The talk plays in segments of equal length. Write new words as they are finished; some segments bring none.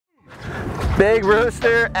Big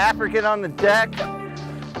rooster, African on the deck.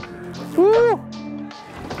 Woo!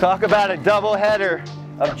 Talk about a double header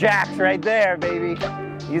of jacks right there, baby.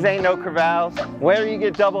 These ain't no crevalles. Where do you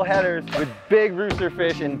get double headers with big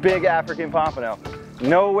roosterfish and big African pompano?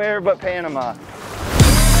 Nowhere but Panama.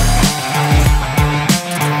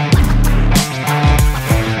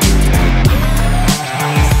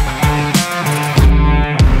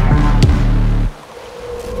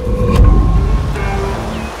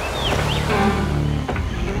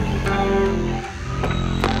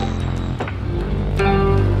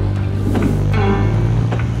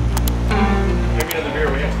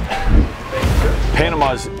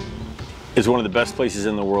 Panama is one of the best places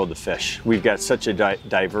in the world to fish. We've got such a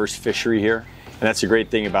diverse fishery here, and that's the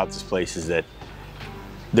great thing about this place is that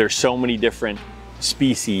there's so many different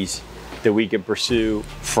species that we can pursue,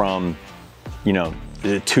 from, you know,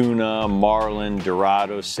 the tuna, marlin,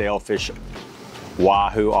 dorado, sailfish,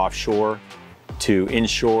 wahoo offshore, to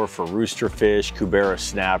inshore for roosterfish, Cubera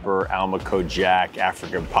snapper, almaco jack,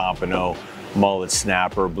 African pompano, mullet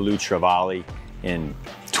snapper, blue trevally, and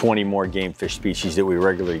 20 more game fish species that we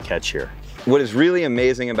regularly catch here. What is really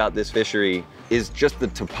amazing about this fishery is just the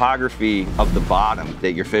topography of the bottom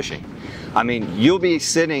that you're fishing. I mean, you'll be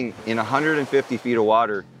sitting in 150 feet of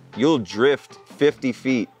water, you'll drift 50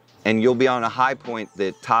 feet, and you'll be on a high point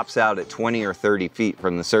that tops out at 20 or 30 feet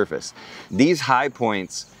from the surface. These high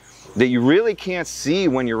points that you really can't see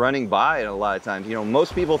when you're running by it a lot of times. You know,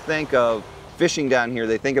 most people think of fishing down here,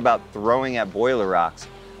 they think about throwing at boiler rocks.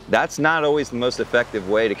 That's not always the most effective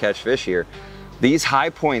way to catch fish here. These high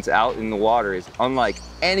points out in the water is unlike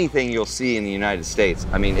anything you'll see in the United States.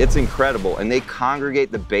 I mean, it's incredible, and they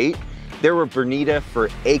congregate the bait. There were bonita for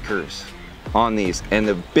acres on these, and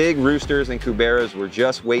the big roosters and cuberas were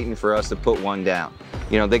just waiting for us to put one down.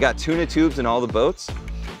 You know, they got tuna tubes in all the boats,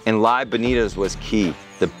 and live bonitas was key.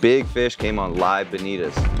 The big fish came on live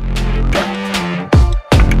bonitas.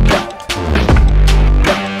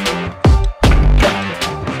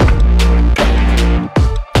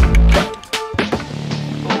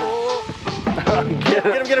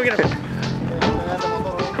 Get him.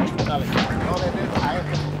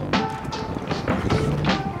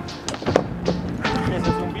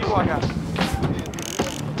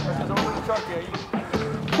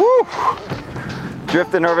 Woo!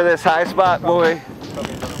 Drifting over this high spot, boy.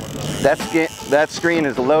 That screen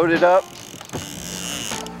is loaded up.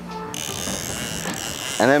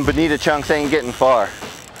 And then bonita chunks ain't getting far.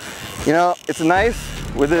 You know, it's nice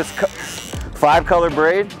with this 5-color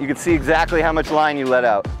braid, you can see exactly how much line you let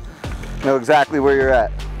out. Know exactly where you're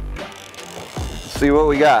at. Let's see what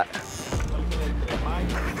we got.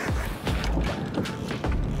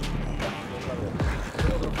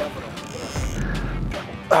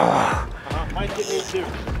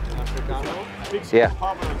 Yeah.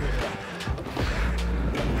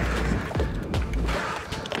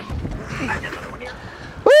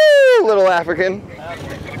 Woo! Little African.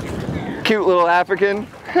 Cute little African.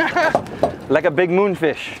 Like a big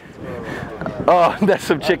moonfish. Oh, that's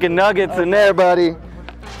some chicken nuggets in there, buddy.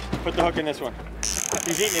 Put the hook in this one.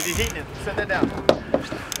 He's eating it. Set that down.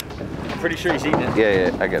 I'm pretty sure he's eating it.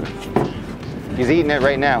 Yeah, I get it. He's eating it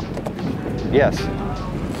right now. Yes.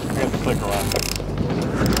 Get the clicker on.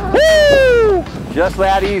 Woo! Just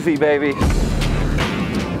that easy, baby.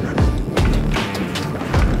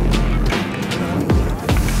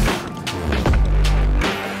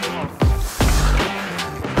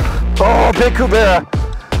 Oh, big Cubera.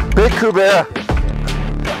 Big Cubera.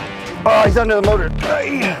 Oh, he's under the motor.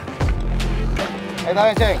 Hey,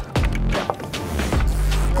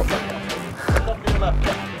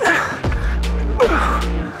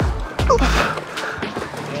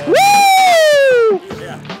 woo!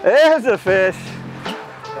 There's a fish.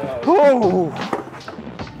 Ooh.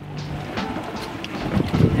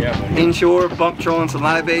 Inshore, bump trolling some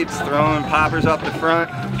live baits, throwing poppers up the front.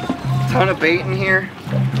 Ton of bait in here.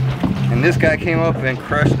 And this guy came up and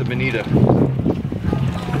crushed the bonita.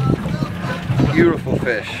 Beautiful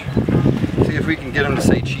fish. See if we can get him to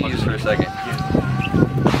say cheese for a second.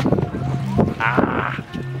 Ah,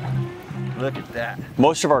 look at that.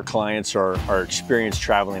 Most of our clients are experienced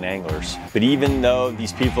traveling anglers, but even though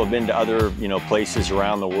these people have been to other, you know, places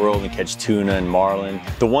around the world and catch tuna and marlin,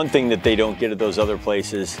 the one thing that they don't get at those other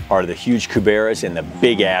places are the huge cuberas and the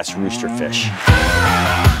big ass roosterfish.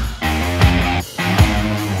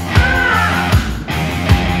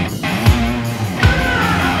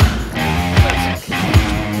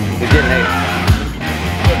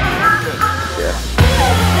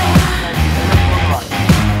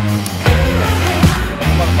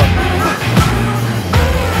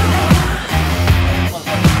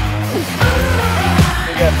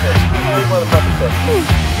 Yes, sir.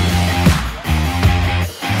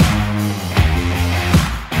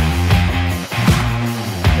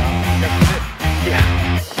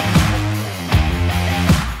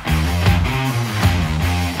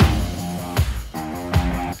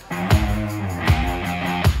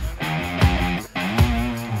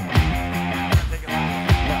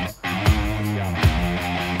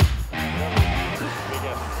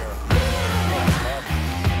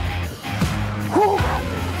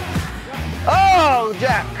 Oh,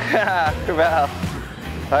 Jack! Cubera.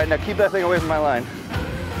 All right, now keep that thing away from my line.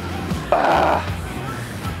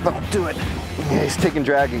 Don't do it. Yeah, he's taking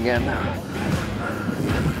drag again.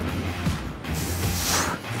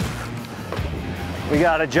 We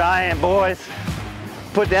got a giant, boys.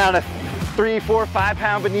 Put down a 3, 4, 5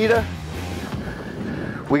 pound bonita.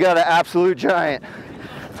 We got an absolute giant.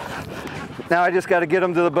 Now I just got to get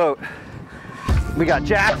him to the boat. We got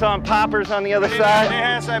jacks on poppers on the other side.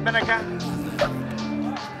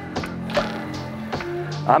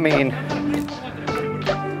 I mean,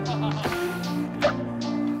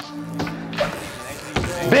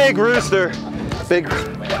 big rooster, big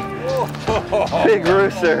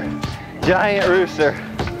rooster, giant rooster.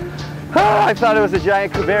 Oh, I thought it was a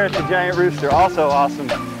giant Cubera, it's a giant rooster. Also awesome.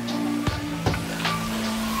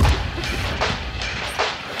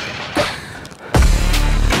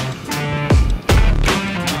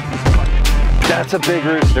 That's a big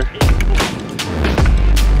rooster.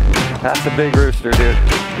 That's a big rooster, dude.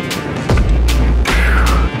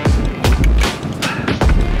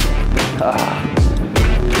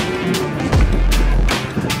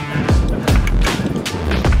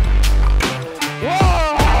 Whoa!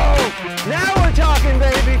 Now we're talking,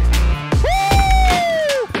 baby.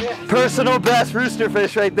 Woo! Personal best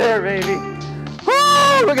roosterfish right there, baby.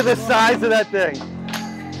 Woo! Look at the size of that thing.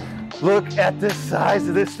 Look at the size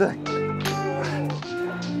of this thing.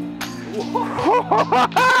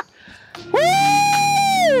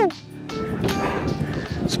 Woo!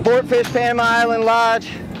 Sportfish Panama Island Lodge,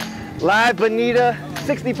 live bonita,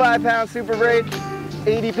 65 pound super braid,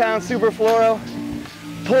 80 pound super fluoro.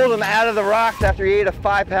 Pulled him out of the rocks after he ate a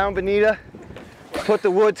 5 pound bonita, put the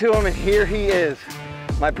wood to him, and here he is.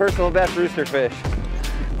 My personal best roosterfish.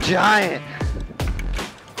 Giant.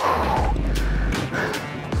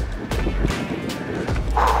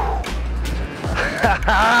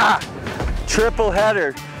 Triple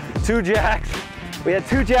header, 2 jacks. We had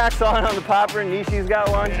 2 jacks on the popper, and Nishi's got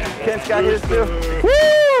one. Kent's got his too. Woo!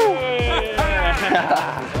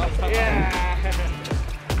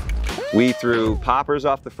 We threw poppers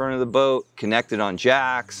off the front of the boat, connected on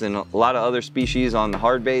jacks and a lot of other species on the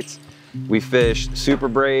hard baits. We fished super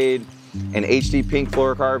braid and HD pink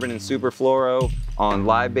fluorocarbon and super fluoro on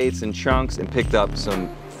live baits and chunks, and picked up some,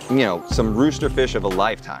 some rooster fish of a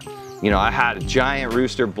lifetime. I had a giant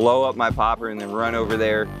rooster blow up my popper and then run over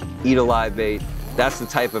there, eat a live bait. That's the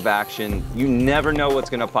type of action. You never know what's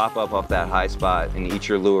gonna pop up off that high spot and eat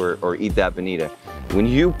your lure or eat that bonita. When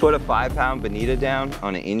you put a 5 pound bonita down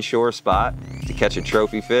on an inshore spot to catch a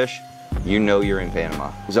trophy fish, you know you're in Panama.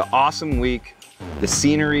 It was an awesome week. The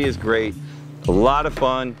scenery is great, a lot of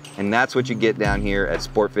fun, and that's what you get down here at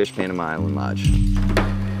Sportfish Panama Island Lodge.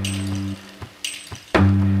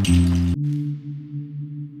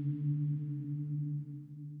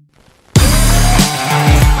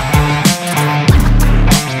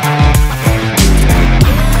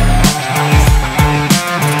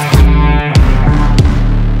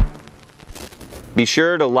 Be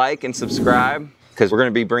sure to like and subscribe, because we're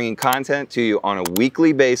going to be bringing content to you on a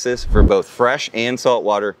weekly basis for both fresh and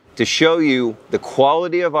saltwater to show you the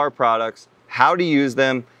quality of our products, how to use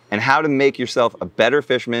them, and how to make yourself a better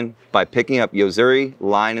fisherman by picking up Yo-Zuri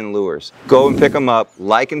line and lures. Go and pick them up,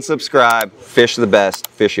 like and subscribe, fish the best,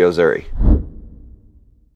 fish Yo-Zuri.